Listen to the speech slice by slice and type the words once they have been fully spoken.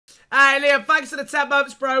Hey, Liam, thanks for the 10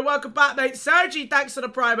 months, bro. Welcome back, mate. Sergi, thanks for the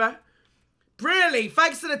primer. Really,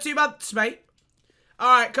 thanks for the 2 months, mate.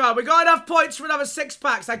 All right, come on. We got enough points for another 6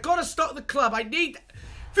 packs. I got to stock the club. I need...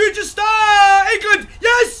 Future Star! England!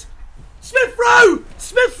 Yes! Smith Rowe!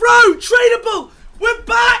 Smith Rowe! Tradable! We're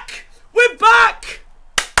back! We're back!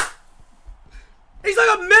 He's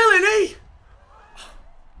like a mill, isn't he?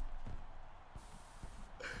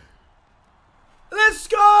 Let's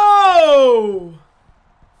go!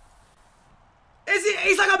 Is he?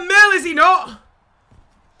 He's like a mill, is he not?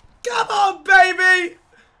 Come on, baby!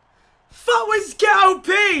 Fuck WizKit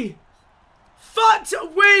OP! Fuck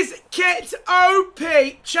WizKit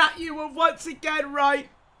OP! Chat, you were once again right.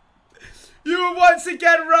 You were once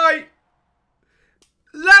again right.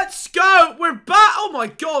 Let's go! We're back! Oh my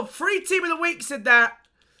god, free team of the week's in there.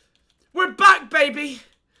 We're back, baby!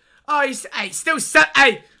 Oh, he's still set.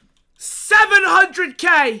 Hey!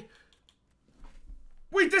 700k!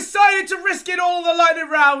 We decided to risk it all the lightning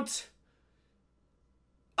round.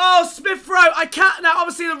 Oh, Smith Rowe. I can't. Now,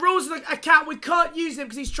 obviously, the rules of the account, we can't use him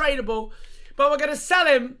because he's tradable. But we're going to sell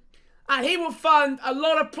him. And he will fund a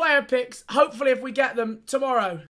lot of player picks, hopefully, if we get them tomorrow.